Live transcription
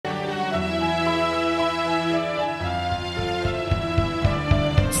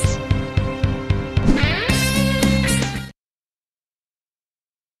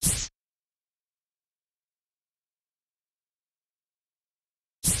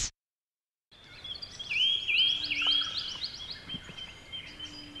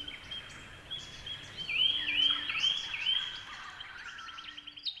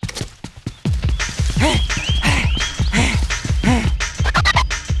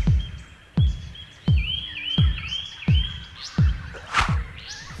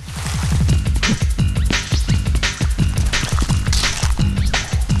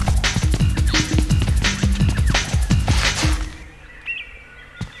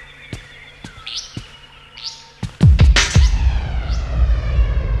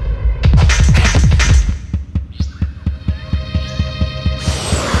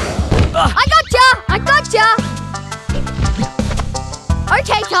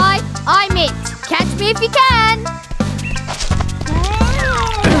Ty. I'm it. Catch me if you can.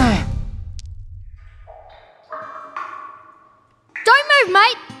 Don't move,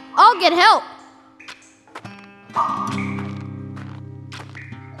 mate. I'll get help.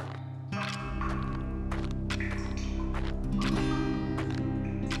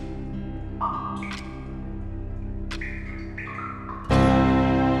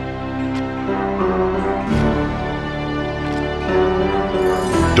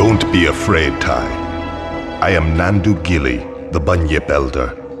 Don't be afraid, Ty. I am Nandu Gilly, the Bunyip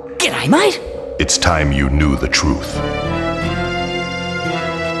Elder. G'day, mate. It's time you knew the truth.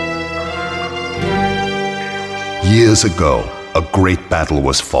 Years ago, a great battle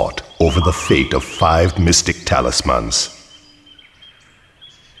was fought over the fate of 5 mystic talismans.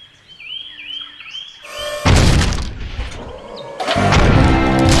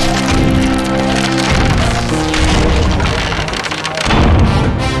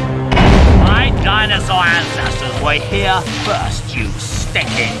 Ancestors were here first, you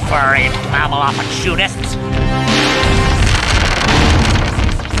stinking furry mammal opportunists.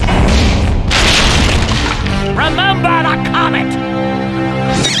 Remember the comet!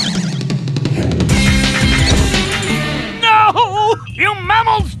 No! You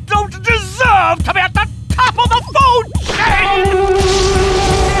mammals don't deserve to be at the top of the food chain!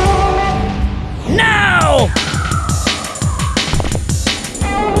 No!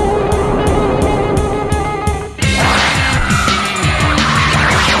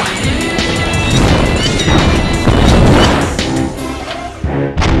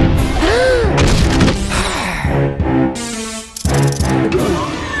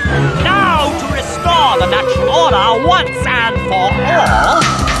 The natural order once and for all.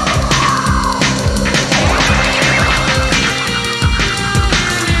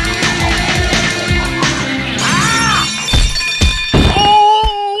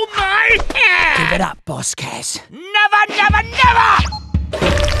 Oh my God! Give it up, Boss Cass. Never, never, never!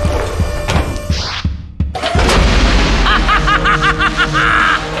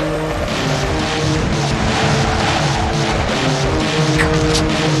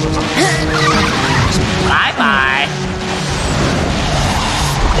 Bye-bye.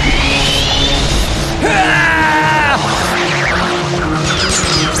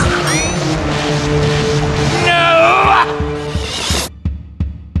 No!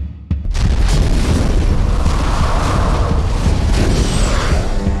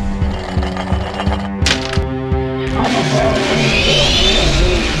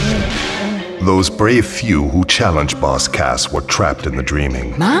 Those brave few who challenged Boss Cass were trapped in the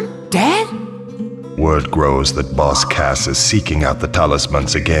dreaming. Mom? Dad? Word grows that Boss Cass is seeking out the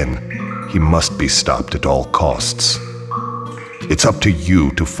talismans again. He must be stopped at all costs. It's up to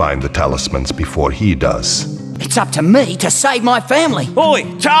you to find the talismans before he does. It's up to me to save my family. Oi,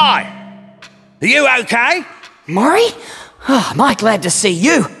 Ty! Are you okay? Murray? Oh, am I glad to see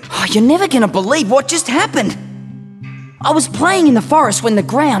you. Oh, you're never gonna believe what just happened. I was playing in the forest when the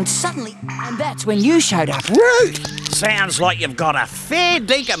ground suddenly... And that's when you showed up. Rude! Sounds like you've got a fair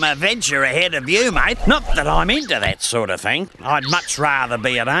dinkum adventure ahead of you, mate. Not that I'm into that sort of thing. I'd much rather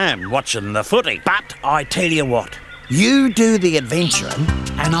be at home watching the footy. But I tell you what, you do the adventuring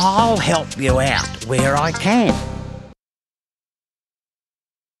and I'll help you out where I can.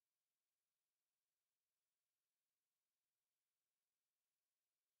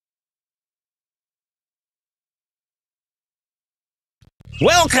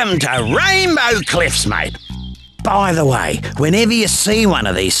 Welcome to Rainbow Cliffs, mate. By the way, whenever you see one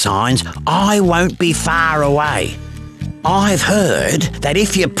of these signs, I won't be far away. I've heard that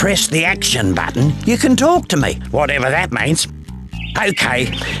if you press the action button, you can talk to me, whatever that means.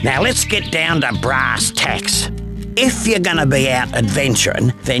 Okay, now let's get down to brass tacks. If you're gonna be out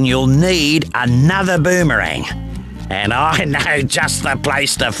adventuring, then you'll need another boomerang. And I know just the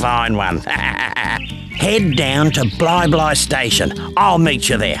place to find one. Head down to Bly Bly Station. I'll meet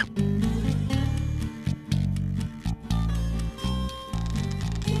you there.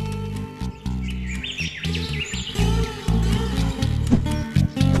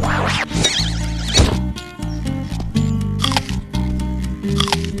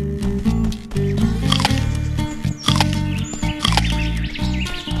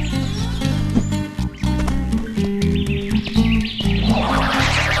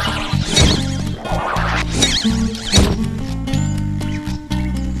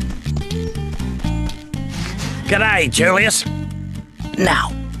 G'day, Julius.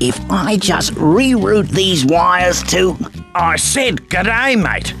 Now, if I just reroute these wires to... I said g'day,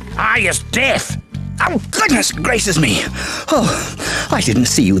 mate. Are you deaf? Oh, goodness gracious me. Oh, I didn't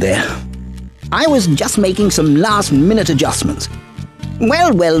see you there. I was just making some last-minute adjustments.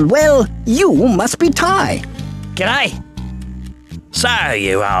 Well, you must be Ty. G'day. So,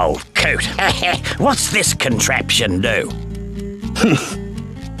 you old coot, what's this contraption do?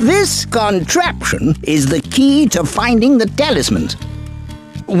 This contraption is the key to finding the talismans.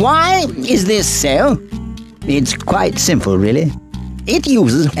 Why is this so? It's quite simple, really. It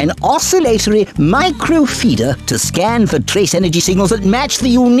uses an oscillatory microfeeder to scan for trace energy signals that match the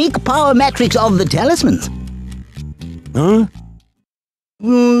unique power matrix of the talismans. Huh?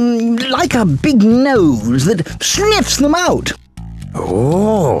 Like a big nose that sniffs them out.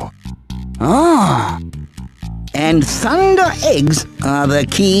 Oh. Ah. And thunder eggs are the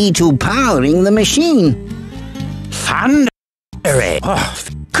key to powering the machine. Thunder egg? Oh,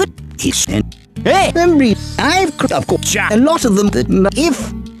 Could it's hey, I've of course a lot of them that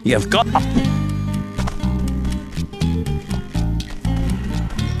if you've got...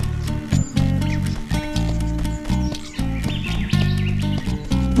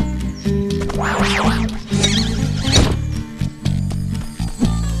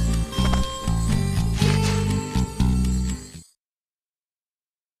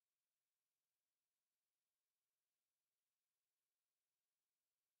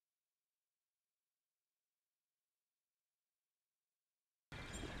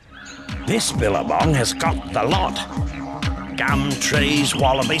 This billabong has got the lot. Gum trees,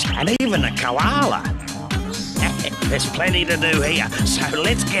 wallabies, and even a koala. There's plenty to do here, so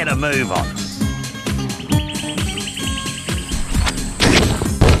let's get a move on.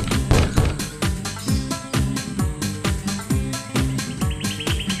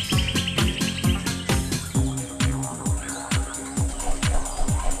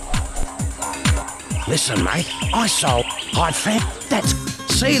 Listen, mate, I found that's...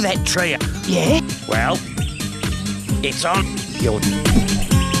 See that tree? Yeah? Well, it's on your...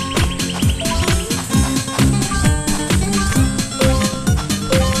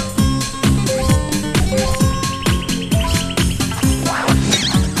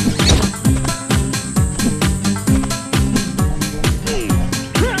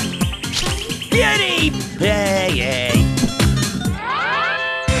 Beauty! Yeah.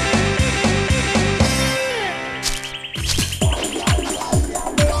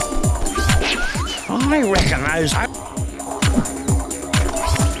 I reckon those...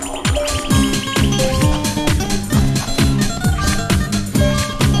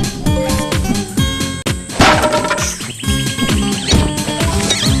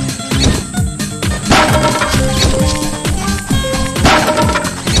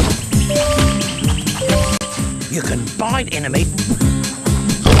 You can bite enemy.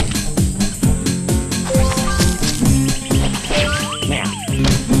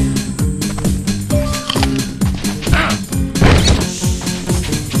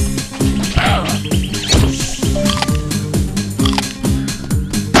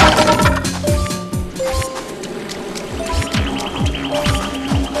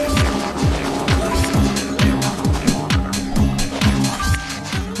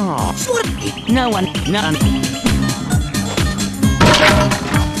 Now. None.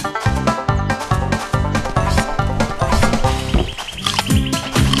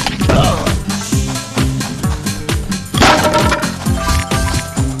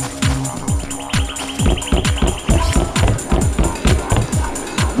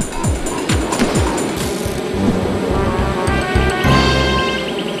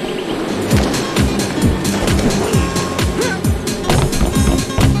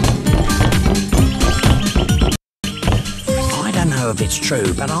 If it's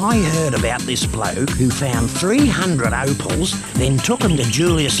true, but I heard about this bloke who found 300 opals, then took them to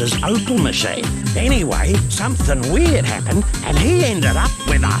Julius's opal machine. Anyway, something weird happened, and he ended up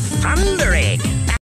with a thunder egg.